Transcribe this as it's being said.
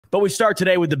But we start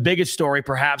today with the biggest story,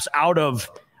 perhaps, out of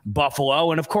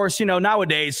Buffalo. And of course, you know,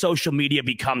 nowadays social media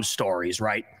becomes stories,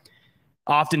 right?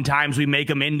 Oftentimes we make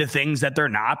them into things that they're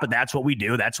not, but that's what we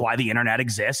do. That's why the internet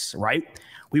exists, right?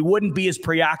 We wouldn't be as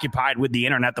preoccupied with the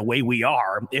internet the way we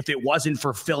are if it wasn't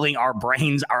for filling our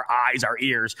brains, our eyes, our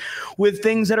ears with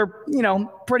things that are, you know,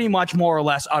 pretty much more or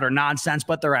less utter nonsense,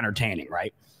 but they're entertaining,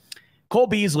 right? Cole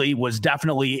Beasley was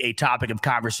definitely a topic of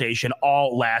conversation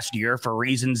all last year for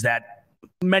reasons that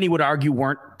many would argue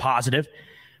weren't positive,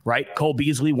 right? Cole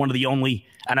Beasley, one of the only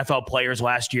NFL players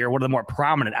last year, one of the more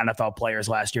prominent NFL players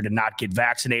last year to not get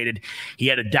vaccinated. He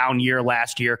had a down year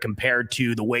last year compared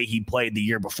to the way he played the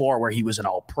year before, where he was an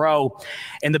all-pro.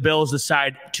 And the Bills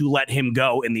decide to let him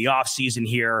go in the offseason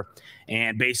here.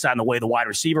 And based on the way the wide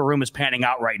receiver room is panning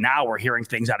out right now, we're hearing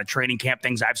things out of training camp,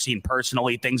 things I've seen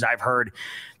personally, things I've heard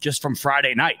just from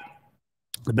Friday night.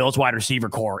 The Bills wide receiver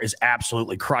core is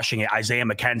absolutely crushing it. Isaiah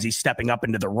McKenzie stepping up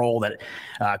into the role that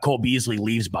Cole Beasley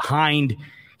leaves behind.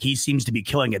 He seems to be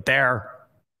killing it there.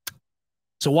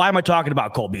 So why am I talking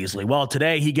about Cole Beasley? Well,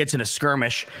 today he gets in a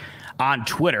skirmish on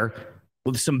Twitter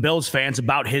with some Bills fans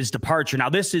about his departure. Now,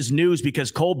 this is news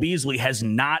because Cole Beasley has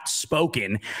not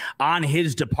spoken on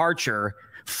his departure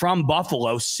from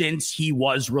Buffalo since he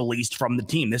was released from the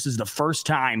team. This is the first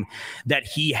time that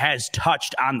he has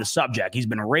touched on the subject. He's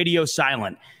been radio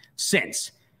silent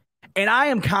since. And I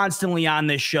am constantly on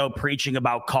this show preaching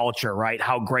about culture, right?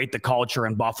 How great the culture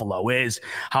in Buffalo is,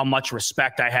 how much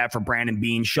respect I have for Brandon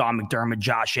Beane, Sean McDermott,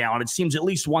 Josh Allen. It seems at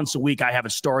least once a week I have a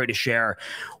story to share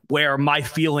where my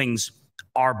feelings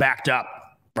are backed up,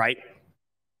 right?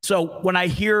 So when I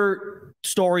hear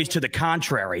stories to the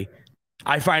contrary,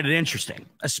 I find it interesting,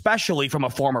 especially from a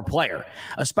former player,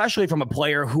 especially from a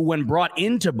player who, when brought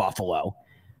into Buffalo,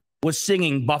 was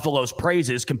singing Buffalo's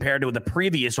praises compared to the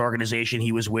previous organization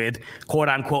he was with, quote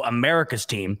unquote, America's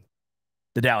team,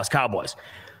 the Dallas Cowboys.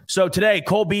 So today,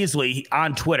 Cole Beasley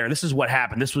on Twitter, this is what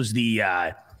happened. This was the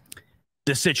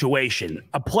situation.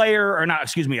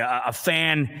 A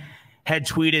fan had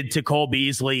tweeted to Cole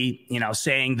Beasley, you know,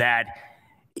 saying that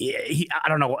I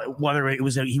don't know whether he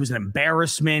was an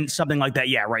embarrassment, something like that.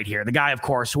 Yeah, right here. The guy, of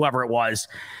course, whoever it was,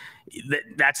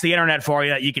 that's the internet for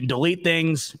you. You can delete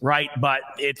things, right? But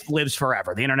it lives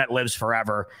forever. The internet lives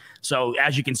forever. So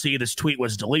as you can see, this tweet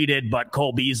was deleted, but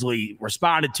Cole Beasley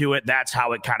responded to it. That's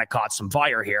how it kind of caught some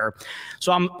fire here.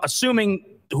 So I'm assuming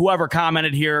whoever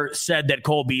commented here said that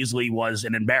Cole Beasley was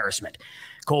an embarrassment.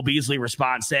 Cole Beasley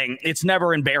responds saying, "It's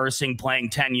never embarrassing playing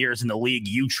 10 years in the league.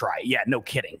 You try." Yeah, no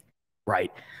kidding.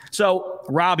 Right. So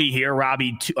Robbie here,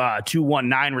 Robbie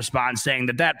 219 responds saying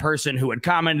that person who had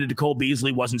commented to Cole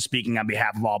Beasley wasn't speaking on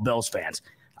behalf of all Bills fans.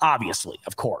 Obviously,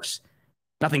 of course.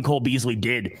 Nothing Cole Beasley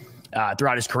did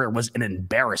throughout his career was an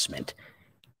embarrassment.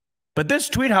 But this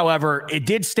tweet, however, it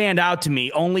did stand out to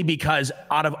me only because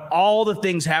out of all the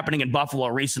things happening in Buffalo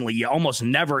recently, you almost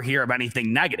never hear of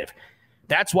anything negative.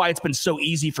 That's why it's been so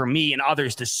easy for me and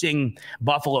others to sing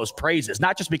Buffalo's praises,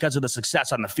 not just because of the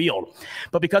success on the field,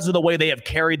 but because of the way they have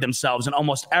carried themselves in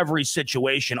almost every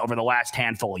situation over the last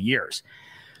handful of years.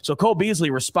 So Cole Beasley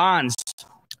responds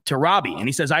to Robbie, and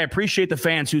he says, "I appreciate the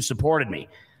fans who supported me.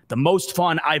 The most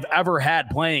fun I've ever had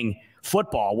playing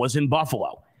football was in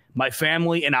Buffalo. My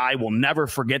family and I will never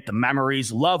forget the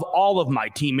memories. Love all of my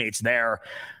teammates there.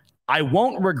 I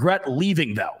won't regret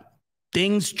leaving, though.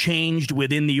 Things changed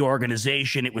within the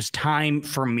organization. It was time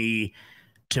for me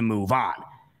to move on."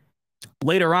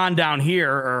 Later on down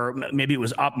here, or maybe it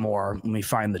was up more, let me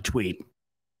find the tweet.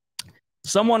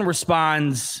 Someone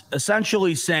responds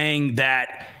essentially saying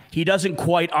that he doesn't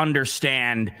quite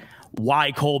understand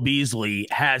why Cole Beasley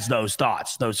has those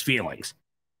thoughts, those feelings.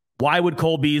 Why would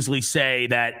Cole Beasley say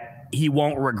that he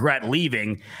won't regret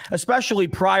leaving? Especially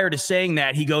prior to saying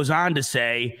that, he goes on to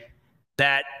say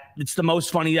that it's the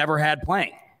most fun he ever had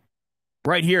playing.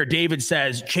 Right here, David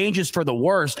says, "Changes for the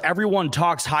worst. Everyone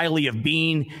talks highly of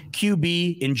Beane.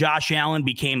 QB and Josh Allen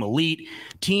became elite.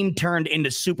 Team turned into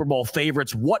Super Bowl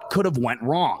favorites. What could have went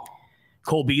wrong?"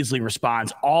 Cole Beasley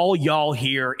responds, "All y'all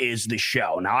hear is the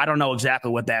show." Now, I don't know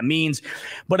exactly what that means,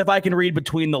 but if I can read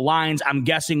between the lines, I'm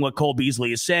guessing what Cole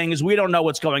Beasley is saying is we don't know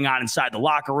what's going on inside the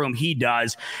locker room. He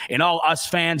does. And all us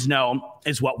fans know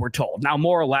is what we're told. Now,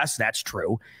 more or less, that's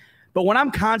true. But when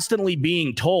I'm constantly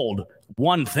being told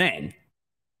one thing,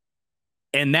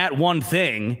 and that one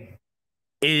thing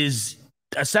is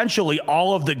essentially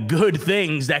all of the good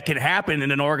things that can happen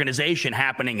in an organization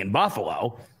happening in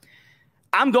Buffalo,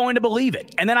 I'm going to believe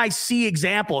it. And then I see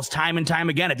examples time and time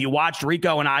again. If you watched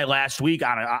Rico and I last week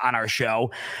on our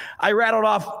show, I rattled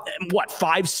off,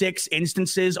 5, 6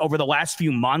 instances over the last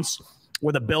few months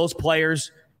where the Bills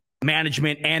players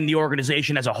management and the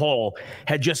organization as a whole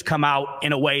had just come out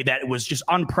in a way that was just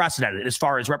unprecedented as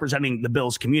far as representing the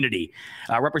Bills community,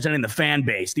 representing the fan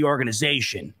base, the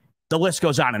organization. The list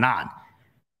goes on and on.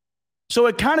 So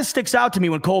it kind of sticks out to me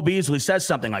when Cole Beasley says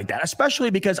something like that,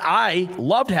 especially because I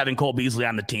loved having Cole Beasley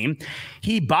on the team.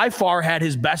 He by far had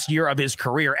his best year of his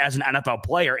career as an NFL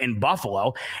player in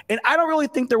Buffalo, and I don't really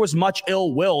think there was much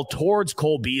ill will towards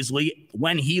Cole Beasley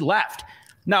when he left.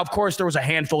 Now, of course, there was a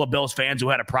handful of Bills fans who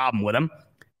had a problem with him.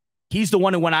 He's the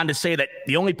one who went on to say that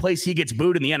the only place he gets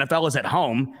booed in the NFL is at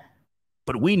home.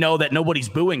 But we know that nobody's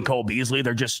booing Cole Beasley.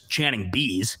 They're just chanting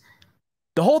bees.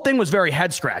 The whole thing was very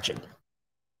head-scratching.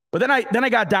 But then I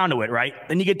got down to it, right?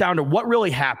 Then you get down to what really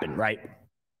happened, right?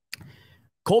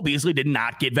 Cole Beasley did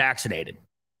not get vaccinated.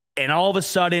 And all of a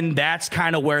sudden, that's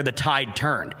kind of where the tide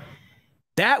turned.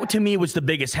 That, to me, was the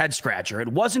biggest head-scratcher. It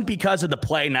wasn't because of the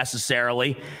play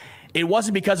necessarily. It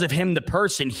wasn't because of him, the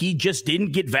person. He just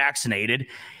didn't get vaccinated.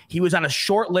 He was on a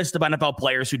short list of NFL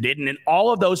players who didn't, and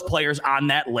all of those players on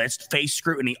that list faced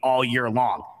scrutiny all year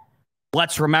long.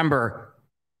 Let's remember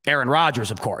Aaron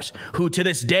Rodgers, of course, who to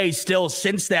this day, still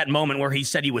since that moment where he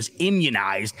said he was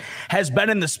immunized, has been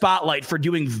in the spotlight for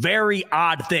doing very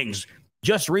odd things.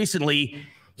 Just recently,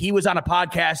 he was on a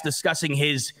podcast discussing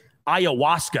his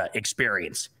ayahuasca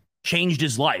experience. Changed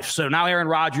his life. So now Aaron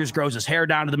Rodgers grows his hair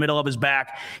down to the middle of his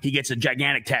back. He gets a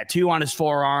gigantic tattoo on his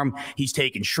forearm. He's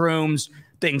taking shrooms.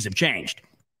 Things have changed.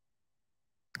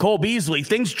 Cole Beasley,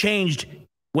 things changed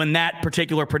when that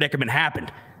particular predicament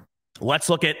happened. Let's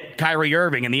look at Kyrie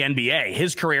Irving in the NBA.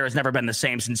 His career has never been the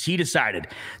same since he decided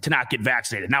to not get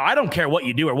vaccinated. Now, I don't care what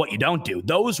you do or what you don't do.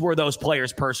 Those were those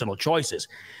players' personal choices.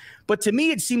 But to me,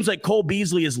 it seems like Cole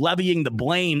Beasley is levying the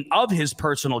blame of his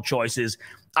personal choices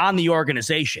on the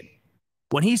organization.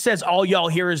 When he says all y'all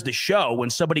hear is the show, when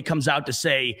somebody comes out to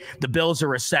say the Bills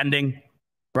are ascending,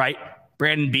 right?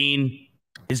 Brandon Beane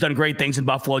has done great things in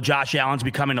Buffalo. Josh Allen's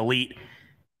becoming elite.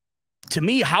 To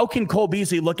me, how can Cole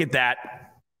Beasley look at that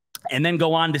and then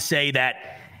go on to say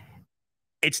that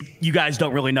you guys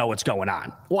don't really know what's going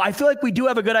on? Well, I feel like we do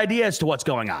have a good idea as to what's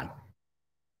going on.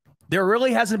 There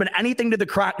really hasn't been anything to the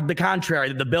contrary,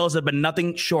 that the Bills have been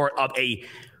nothing short of a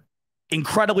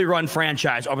incredibly run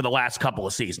franchise over the last couple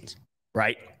of seasons,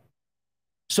 right?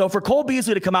 So for Cole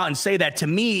Beasley to come out and say that, to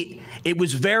me, it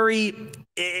was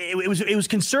it was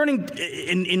concerning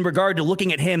in regard to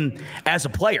looking at him as a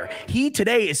player. He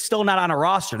today is still not on a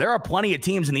roster. There are plenty of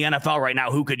teams in the NFL right now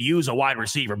who could use a wide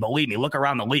receiver. Believe me, look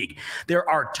around the league. There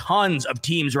are tons of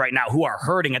teams right now who are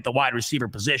hurting at the wide receiver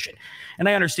position. And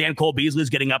I understand Cole Beasley is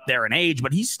getting up there in age,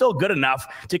 but he's still good enough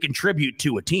to contribute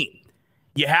to a team.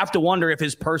 You have to wonder if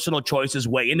his personal choices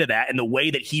weigh into that and the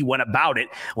way that he went about it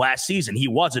last season. He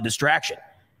was a distraction.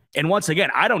 And once again,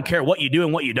 I don't care what you do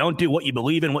and what you don't do, what you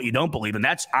believe in, what you don't believe in.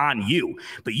 That's on you.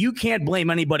 But you can't blame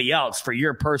anybody else for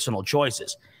your personal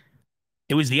choices.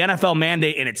 It was the NFL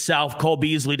mandate in itself. Cole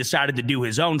Beasley decided to do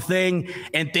his own thing,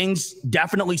 and things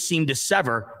definitely seemed to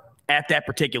sever at that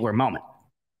particular moment.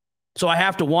 So I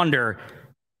have to wonder,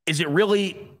 is it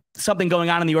really something going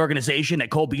on in the organization that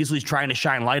Cole Beasley's trying to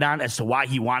shine light on as to why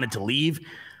he wanted to leave?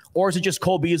 Or is it just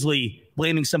Cole Beasley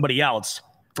blaming somebody else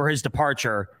for his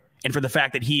departure and for the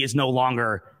fact that he is no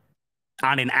longer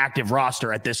on an active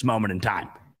roster at this moment in time?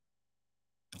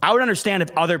 I would understand if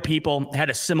other people had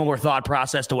a similar thought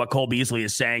process to what Cole Beasley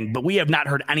is saying, but we have not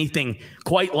heard anything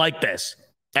quite like this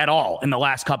at all in the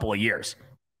last couple of years.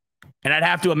 And I'd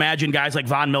have to imagine guys like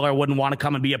Von Miller wouldn't want to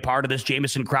come and be a part of this,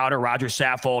 Jamison Crowder, Roger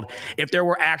Saffold. If there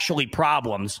were actually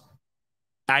problems,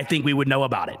 I think we would know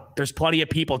about it. There's plenty of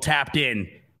people tapped in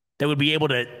that would be able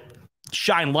to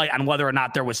shine light on whether or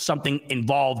not there was something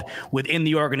involved within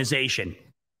the organization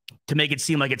to make it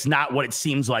seem like it's not what it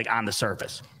seems like on the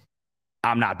surface.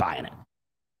 I'm not buying it.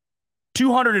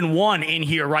 201 in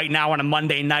here right now on a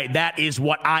Monday night. That is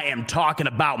what I am talking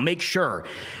about. Make sure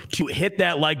to hit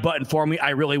that like button for me. I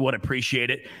really would appreciate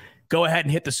it. Go ahead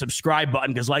and hit the subscribe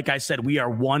button because, like I said, we are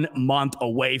 1 month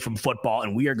away from football,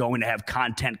 and we are going to have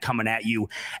content coming at you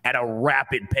at a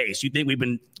rapid pace. You think we've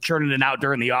been churning it out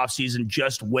during the offseason?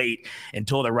 Just wait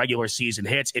until the regular season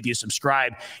hits. If you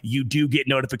subscribe, you do get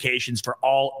notifications for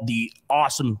all the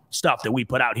awesome stuff that we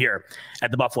put out here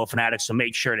at the Buffalo Fanatics, so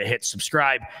make sure to hit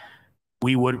subscribe.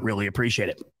 We would really appreciate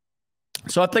it.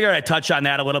 So I figured I'd touch on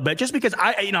that a little bit just because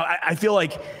I feel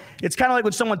like it's kind of like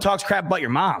when someone talks crap about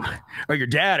your mom or your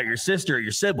dad or your sister or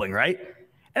your sibling, right?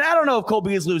 And I don't know if Cole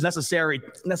Beasley was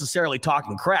necessarily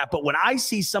talking crap, but when I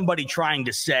see somebody trying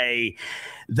to say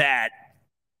that,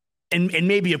 and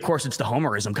maybe of course it's the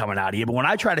homerism coming out of you, but when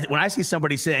I see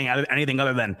somebody saying anything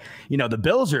other than, the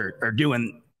Bills are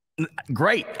doing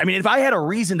great. I mean, if I had a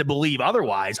reason to believe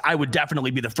otherwise, I would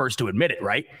definitely be the first to admit it,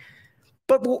 right?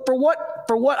 But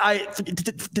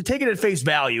to take it at face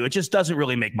value, it just doesn't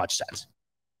really make much sense.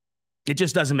 It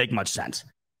just doesn't make much sense.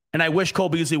 And I wish Cole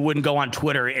Beasley wouldn't go on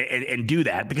Twitter and do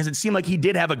that, because it seemed like he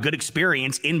did have a good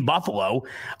experience in Buffalo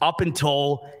up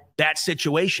until that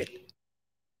situation.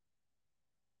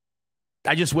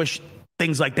 I just wish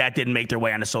things like that didn't make their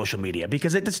way onto social media,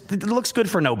 because it looks good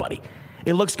for nobody.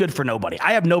 It looks good for nobody.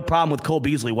 I have no problem with Cole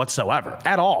Beasley whatsoever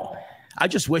at all. I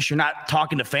just wish you're not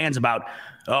talking to fans about,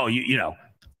 oh, you know,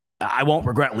 I won't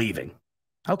regret leaving.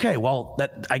 Okay, well,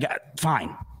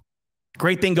 fine.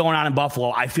 Great thing going on in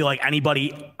Buffalo. I feel like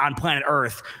anybody on planet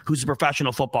Earth who's a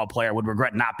professional football player would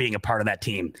regret not being a part of that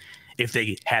team if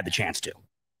they had the chance to.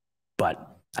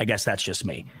 But I guess that's just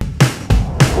me.